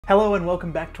Hello and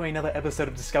welcome back to another episode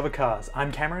of Discovercars. I'm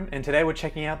Cameron and today we're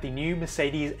checking out the new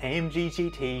Mercedes AMG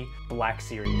GT Black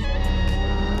Series.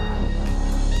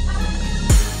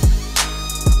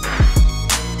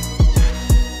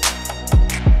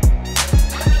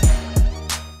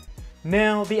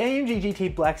 Now, the AMG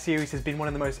GT Black Series has been one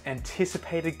of the most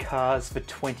anticipated cars for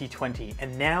 2020,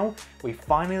 and now we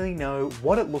finally know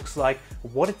what it looks like,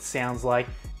 what it sounds like,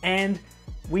 and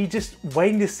we're just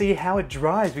waiting to see how it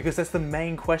drives, because that's the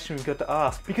main question we've got to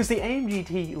ask. Because the AMG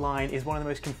GT line is one of the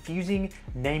most confusing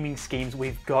naming schemes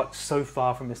we've got so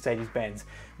far from Mercedes-Benz.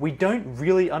 We don't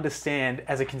really understand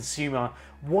as a consumer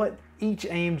what each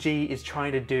AMG is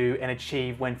trying to do and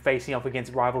achieve when facing off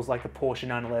against rivals like the Porsche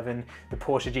 911, the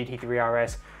Porsche GT3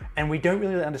 RS, and we don't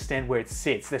really understand where it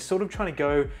sits. They're sort of trying to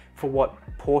go for what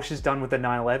Porsche's done with the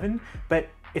 911, but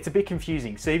it's a bit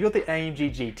confusing. So you've got the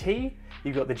AMG GT,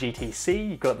 you've got the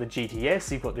GTC, you've got the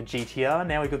GTS, you've got the GTR,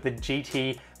 now we've got the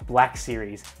GT Black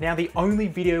Series. Now the only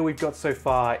video we've got so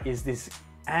far is this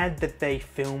ad that they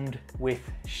filmed with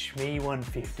Shmee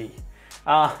 150.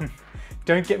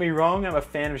 Don't get me wrong, I'm a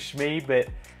fan of Shmee, but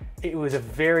it was a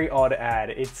very odd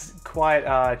ad. It's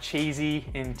quite cheesy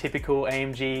in typical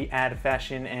AMG ad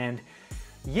fashion, and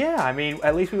yeah, I mean,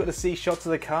 at least we got to see shots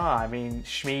of the car. I mean,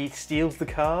 Shmee steals the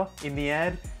car in the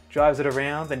ad, drives it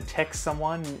around, then texts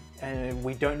someone, and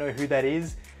we don't know who that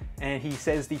is, and he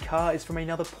says the car is from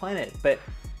another planet, but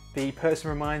the person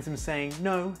reminds him saying,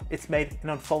 no, it's made in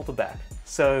Unfalterback.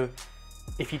 So,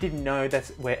 if you didn't know,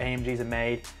 that's where AMGs are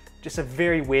made. Just a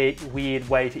very weird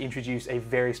way to introduce a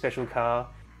very special car.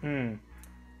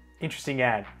 Interesting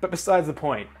ad. But besides the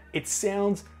point, it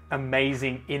sounds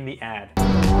amazing in the ad.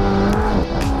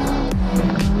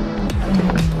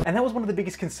 And that was one of the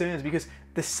biggest concerns, because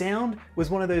the sound was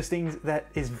one of those things that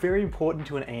is very important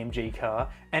to an AMG car,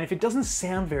 and if it doesn't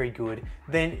sound very good,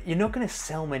 then you're not going to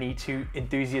sell many to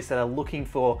enthusiasts that are looking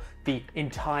for the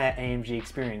entire AMG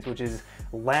experience, which is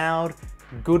loud,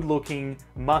 good looking,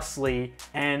 muscly,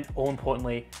 and all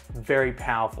importantly, very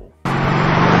powerful.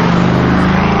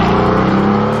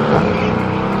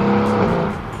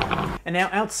 And now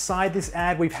outside this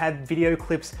ad, we've had video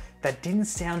clips that didn't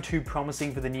sound too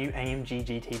promising for the new AMG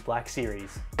GT Black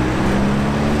Series.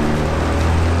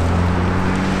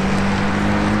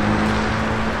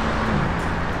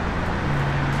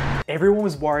 Everyone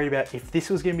was worried about if this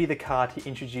was going to be the car to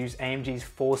introduce AMG's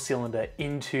four-cylinder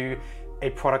into a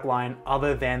product line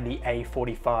other than the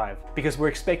A45, because we're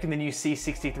expecting the new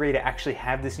C63 to actually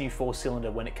have this new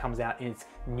four-cylinder when it comes out in its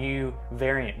new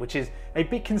variant, which is a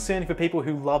bit concerning for people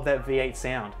who love that V8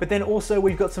 sound. But then also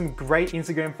we've got some great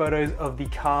Instagram photos of the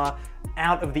car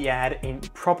out of the ad in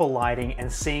proper lighting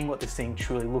and seeing what this thing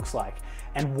truly looks like.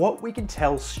 And what we can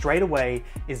tell straight away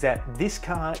is that this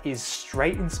car is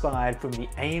straight inspired from the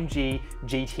AMG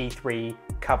GT3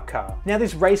 Cup car. Now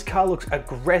this race car looks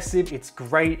aggressive, it's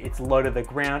great, it's low to the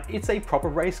ground, it's a proper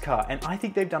race car, and I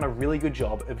think they've done a really good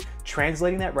job of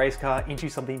translating that race car into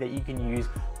something that you can use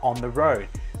on the road,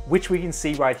 which we can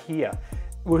see right here.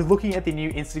 We're looking at the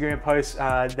new Instagram posts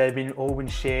that have all been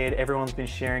shared. Everyone's been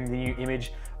sharing the new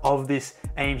image of this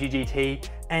AMG GT,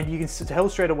 and you can tell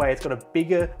straight away it's got a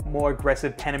bigger, more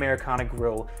aggressive Panamericana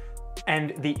grille.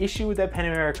 And the issue with that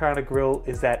Panamericana grille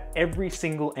is that every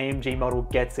single AMG model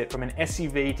gets it, from an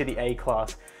SUV to the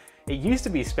A-Class. It used to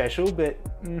be special, but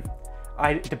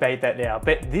I debate that now.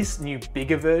 But this new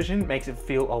bigger version makes it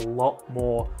feel a lot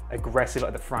more aggressive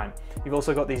at the front. You've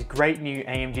also got these great new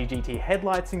AMG GT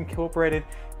headlights incorporated,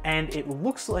 and it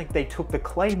looks like they took the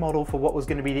clay model for what was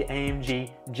going to be the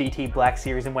AMG GT Black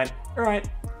Series and went, all right,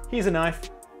 here's a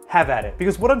knife, have at it.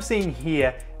 Because what I'm seeing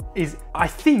here is, I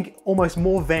think, almost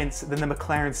more vents than the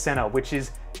McLaren Senna, which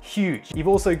is huge. You've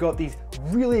also got these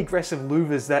really aggressive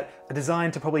louvers that are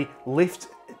designed to probably lift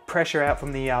pressure out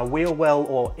from the wheel well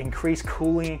or increase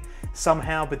cooling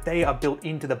somehow, but they are built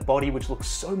into the body, which looks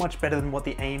so much better than what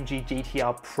the AMG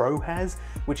GTR Pro has,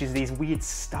 which is these weird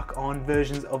stuck-on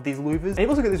versions of these louvers. And you've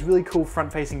also got this really cool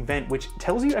front-facing vent, which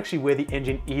tells you actually where the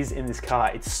engine is in this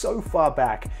car. It's so far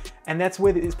back, and that's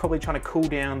where it's probably trying to cool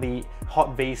down the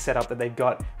hot V setup that they've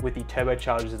got with the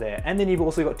turbochargers there. And then you've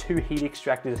also got two heat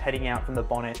extractors heading out from the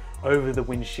bonnet over the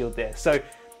windshield there. So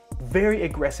very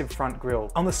aggressive front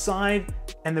grille. On the side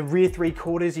and the rear three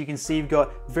quarters, you can see you've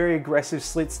got very aggressive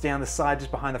slits down the side just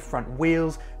behind the front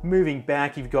wheels. Moving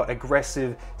back, you've got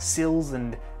aggressive sills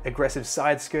and aggressive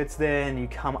side skirts there, and you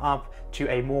come up to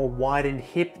a more widened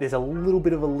hip. There's a little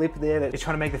bit of a lip there that is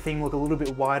trying to make the thing look a little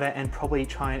bit wider and probably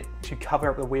trying to cover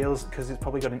up the wheels because it's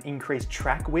probably got an increased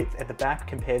track width at the back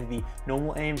compared to the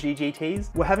normal AMG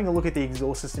GTs. We're having a look at the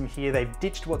exhaust system here. They've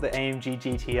ditched what the AMG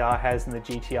GTR has in the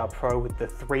GTR Pro with the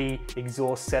 3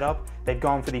 exhaust setup. They've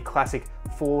gone for the classic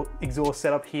 4 exhaust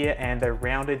setup here, and they're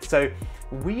rounded. So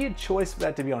weird choice for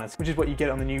that, to be honest, which is what you get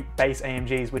on the new base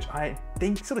AMGs, which I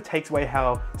think sort of takes away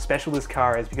how special this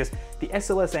car is, because the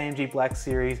SLS AMG Black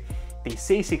Series, the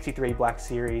C63 Black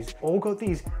Series, all got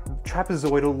these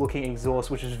trapezoidal looking exhausts,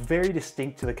 which is very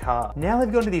distinct to the car. Now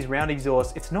they've gone to these round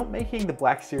exhausts, it's not making the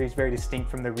Black Series very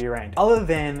distinct from the rear end, other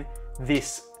than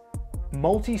this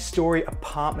multi-story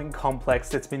apartment complex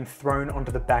that's been thrown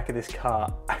onto the back of this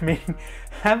car. I mean,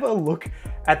 have a look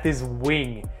at this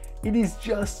wing. It is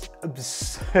just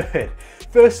absurd.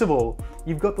 First of all,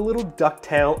 you've got the little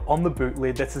ducktail on the boot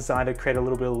lid that's designed to create a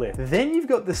little bit of lift. Then you've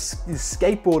got this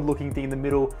skateboard looking thing in the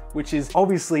middle, which is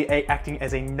obviously acting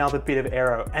as another bit of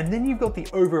aero. And then you've got the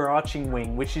overarching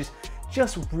wing, which is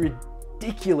just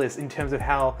ridiculous in terms of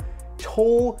how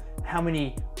tall, how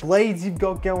many blades you've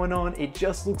got going on. It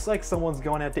just looks like someone's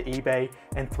gone out to eBay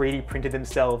and 3D printed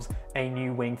themselves a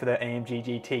new wing for the AMG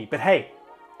GT. But hey,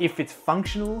 if it's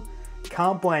functional,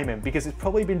 can't blame him, because it's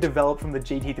probably been developed from the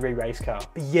GT3 race car.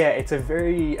 But yeah, it's a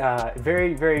very,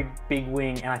 very big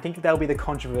wing, and I think that'll be the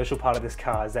controversial part of this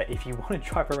car, is that if you want to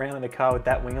drive around in a car with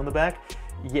that wing on the back,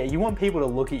 yeah, you want people to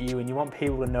look at you and you want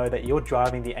people to know that you're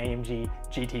driving the AMG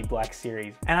GT Black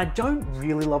Series. And I don't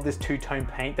really love this two-tone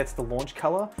paint. That's the launch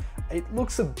color. It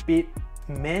looks a bit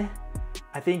meh.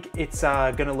 I think it's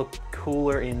gonna look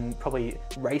cooler in probably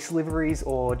race liveries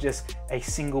or just a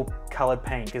single colored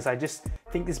paint, because I just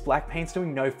think this black paint's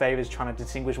doing no favors trying to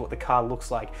distinguish what the car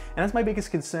looks like. And that's my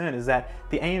biggest concern, is that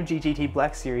the AMG GT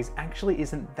Black Series actually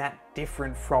isn't that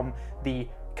different from the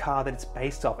car that it's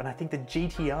based off. And I think the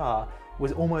GTR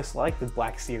was almost like the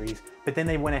Black Series, but then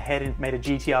they went ahead and made a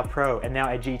GTR Pro and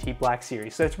now a GT Black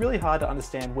Series. So it's really hard to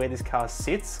understand where this car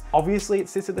sits. Obviously it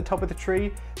sits at the top of the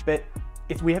tree, but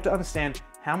we have to understand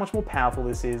how much more powerful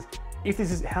this is,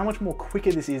 how much more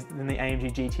quicker this is than the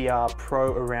AMG GTR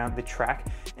Pro around the track,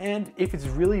 and if it's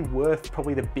really worth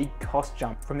probably the big cost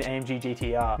jump from the AMG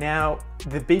GTR. Now,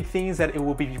 the big thing is that it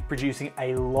will be producing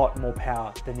a lot more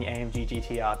power than the AMG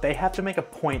GTR. They have to make a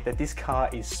point that this car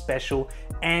is special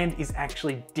and is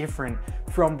actually different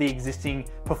from the existing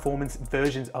performance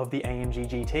versions of the AMG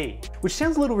GT. Which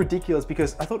sounds a little ridiculous,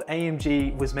 because I thought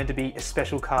AMG was meant to be a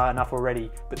special car enough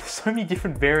already, but there's so many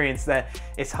different variants that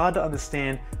it's hard to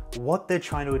understand what they're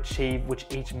trying to achieve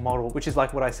with each model, which is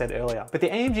like what I said earlier. But the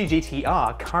AMG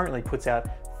GTR currently puts out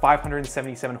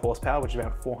 577 horsepower, which is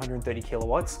about 430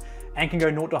 kilowatts, and can go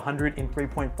 0 to 100 in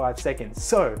 3.5 seconds.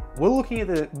 So we're looking at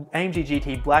the AMG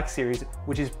GT Black Series,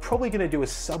 which is probably going to do a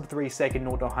sub 3 second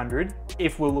 0 to 100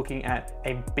 if we're looking at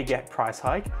a bigger price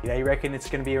hike. They reckon it's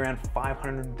going to be around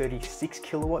 536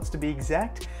 kilowatts to be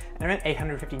exact, and around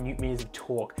 850 newton meters of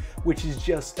torque, which is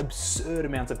just absurd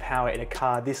amounts of power in a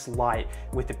car this light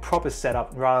with the proper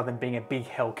setup rather than being a big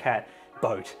Hellcat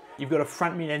boat. You've got a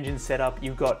front mid-engine setup,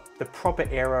 you've got the proper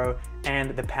aero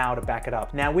and the power to back it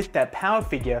up. Now with that power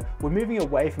figure, we're moving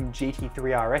away from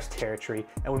GT3 RS territory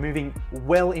and we're moving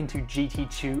well into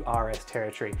GT2 RS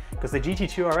territory, because the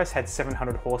GT2 RS had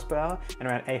 700 horsepower and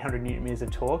around 800 newton meters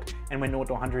of torque and went 0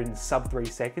 to 100 in sub 3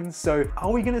 seconds. So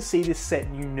are we gonna see this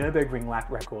set new Nürburgring lap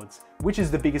records? Which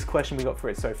is the biggest question we got for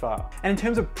it so far. And in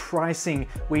terms of pricing,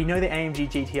 we know the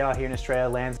AMG GTR here in Australia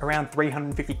lands around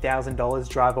 $350,000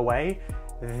 drive away.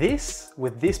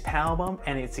 With this power bump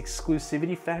and its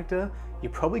exclusivity factor,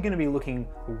 you're probably going to be looking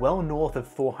well north of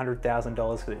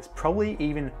 $400,000 for this, probably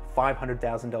even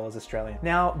 $500,000 Australian.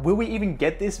 Now, will we even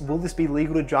get this? Will this be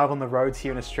legal to drive on the roads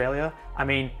here in Australia? I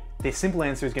mean, the simple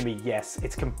answer is going to be yes.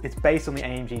 It's based on the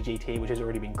AMG GT, which has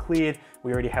already been cleared.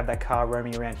 We already have that car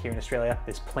roaming around here in Australia.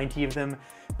 There's plenty of them,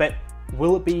 but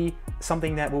will it be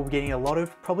something that we'll be getting a lot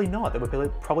of? Probably not. There will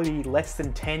probably be less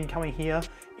than 10 coming here,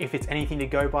 if it's anything to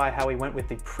go by how we went with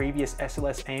the previous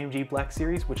SLS AMG Black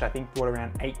Series, which I think brought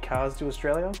around 8 cars to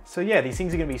Australia. So yeah, these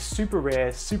things are going to be super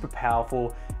rare, super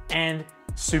powerful, and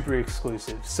super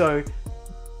exclusive. So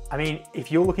I mean,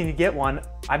 if you're looking to get one,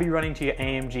 I'd be running to your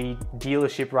AMG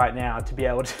dealership right now to be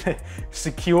able to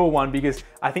secure one, because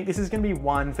I think this is going to be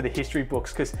one for the history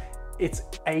books, because it's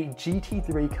a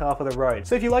GT3 car for the road.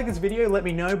 So if you like this video, let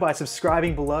me know by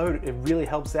subscribing below. It really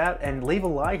helps out, and leave a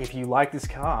like if you like this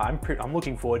car. I'm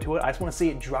looking forward to it. I just want to see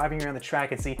it driving around the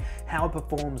track and see how it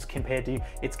performs compared to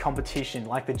its competition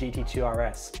like the GT2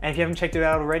 RS. And if you haven't checked it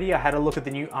out already, I had a look at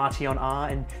the new Arteon R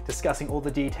and discussing all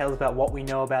the details about what we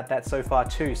know about that so far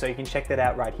too, so you can check that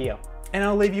out right here. And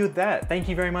I'll leave you with that. Thank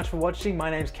you very much for watching.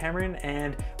 My name's Cameron,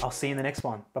 and I'll see you in the next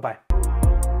one. Bye-bye.